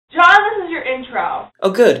John, this is your intro.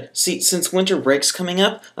 Oh, good. See, since winter break's coming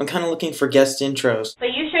up, I'm kind of looking for guest intros. But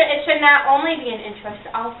it should not only be an intro, it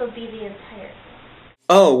should also be the entire.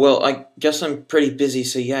 Oh, well, I guess I'm pretty busy,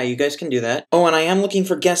 so yeah, you guys can do that. Oh, and I am looking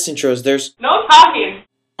for guest intros. There's... No talking!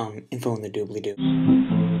 Info in the doobly-doo.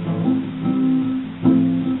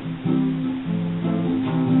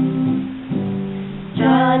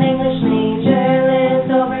 John English Major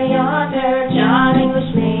lives over yonder. John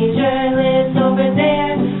English Major lives over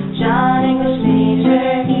there. John English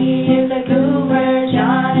Major, he is a goober.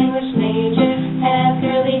 John English Major has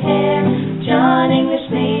curly hair. John English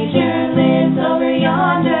Major lives over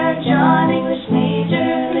yonder. John English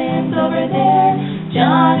Major lives over there.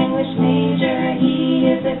 John English Major, he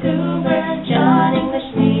is a goober. John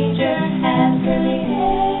English Major has curly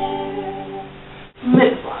hair.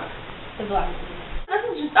 Mid-vlog. The vlog. This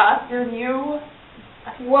is just us and you.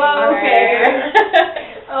 Whoa, okay.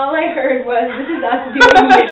 All I heard was, this is us doing